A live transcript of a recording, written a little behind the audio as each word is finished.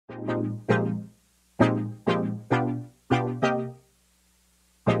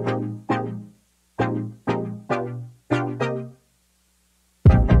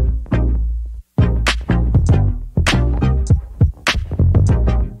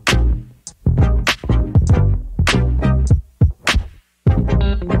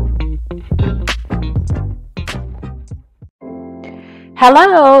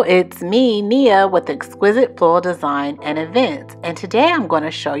Hello, it's me, Nia, with Exquisite Floral Design and Events, and today I'm going to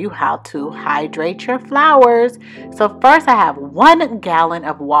show you how to hydrate your flowers. So first I have 1 gallon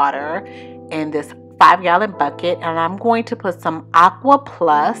of water in this 5-gallon bucket, and I'm going to put some Aqua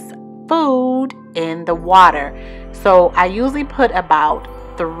Plus food in the water. So I usually put about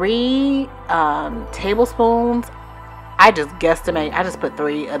 3 tablespoons. I just guesstimate, I just put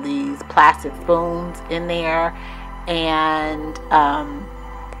 3 of these plastic spoons in there. And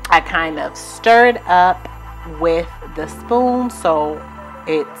I kind of stir it up with the spoon so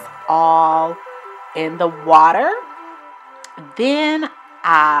it's all in the water. Then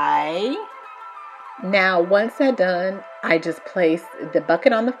now once that's done, I just place the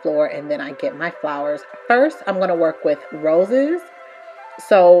bucket on the floor and then I get my flowers. First, I'm going to work with roses.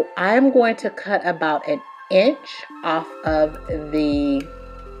 So I'm going to cut about 1 inch off of the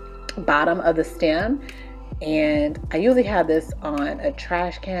bottom of the stem. And I usually have this on a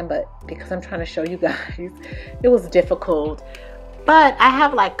trash can, but because I'm trying to show you guys, it was difficult. But I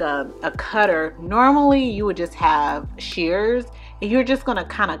have like a cutter. Normally you would just have shears and you're just gonna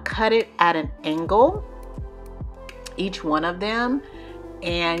kind of cut it at an angle, each one of them,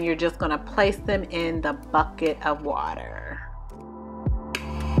 and you're just gonna place them in the bucket of water.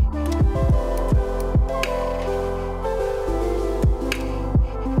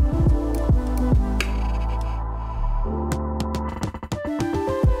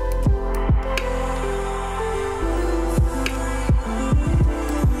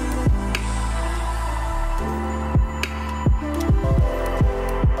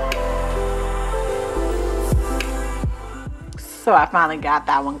 So I finally got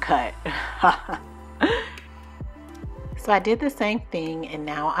that one cut. So I did the same thing, and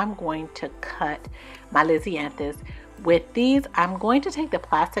now I'm going to cut my Lysianthus. With these, I'm going to take the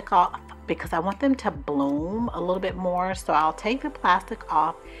plastic off because I want them to bloom a little bit more. So I'll take the plastic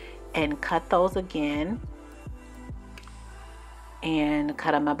off and cut those again, and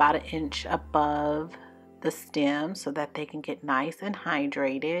cut them about 1 inch above the stem so that they can get nice and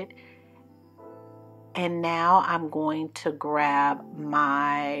hydrated. And now I'm going to grab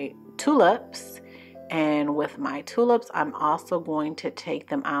my tulips, and with my tulips I'm also going to take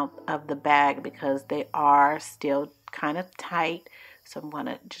them out of the bag because they are still kind of tight. So I'm going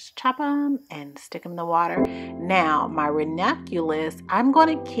to just chop them and stick them in the water. Now my ranunculus, I'm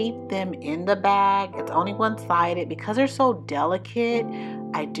going to keep them in the bag. It's only one-sided because they're so delicate.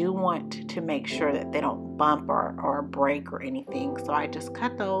 I do want to make sure that they don't bump or break or anything. So I just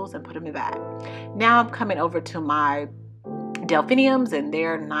cut those and put them in the bag. Now I'm coming over to my delphiniums, and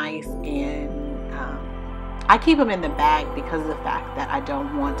they're nice, and I keep them in the bag because of the fact that I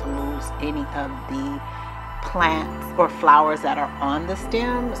don't want to lose any of the plants or flowers that are on the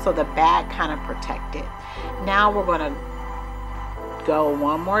stem, so the bag kind of protect it. Now we're going to go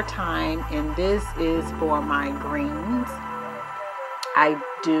one more time, and this is for my greens. I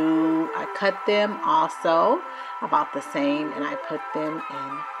cut them also about the same, and I put them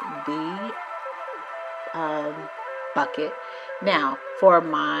in the bucket. Now for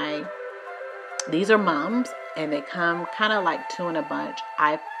these are mums, and they come kind of like 2 in a bunch.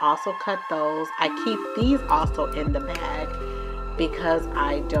 I also cut those. I keep these also in the bag because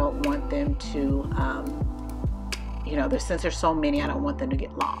I don't want them to, since there's so many, I don't want them to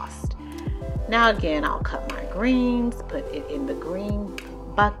get lost. Now again, I'll cut my greens, put it in the green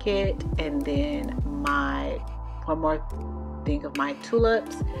bucket, and then one more thing of my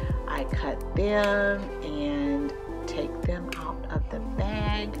tulips. I cut them and take them out of the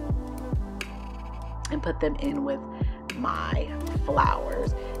bag and put them in with my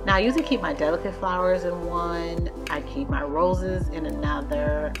flowers. Now I usually keep my delicate flowers in one, I keep my roses in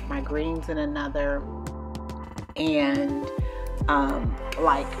another, my greens in another, and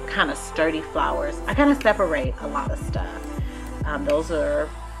like kind of sturdy flowers, I kind of separate a lot of stuff. Those are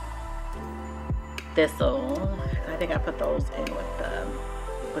thistle. I think I put those in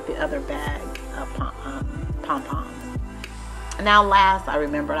with the other bag of pom-poms. Now last, I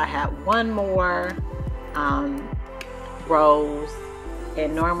remembered I had one more rose,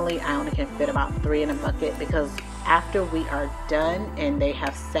 and normally I only can fit about 3 in a bucket because after we are done and they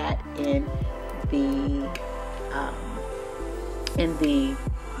have sat in the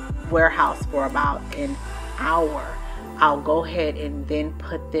warehouse for about an hour, I'll go ahead and then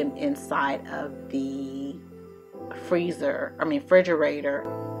put them inside of the refrigerator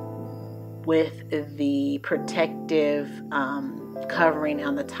with the protective covering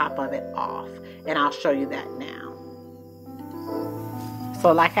on the top of it off, and I'll show you that now.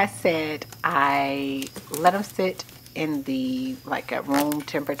 So like I said, I let them sit in the at room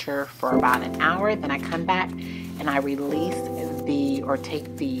temperature for about an hour. Then I come back and I release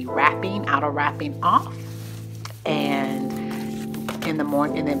take the outer wrapping off, and in the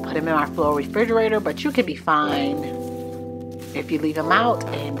morning, and then put them in our floor refrigerator. But you can be fine if you leave them out,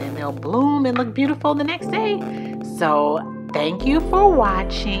 and then they'll bloom and look beautiful the next day. So thank you for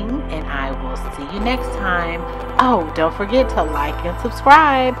watching, and I will see you next time. Oh, don't forget to like and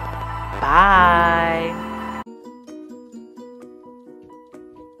subscribe. Bye.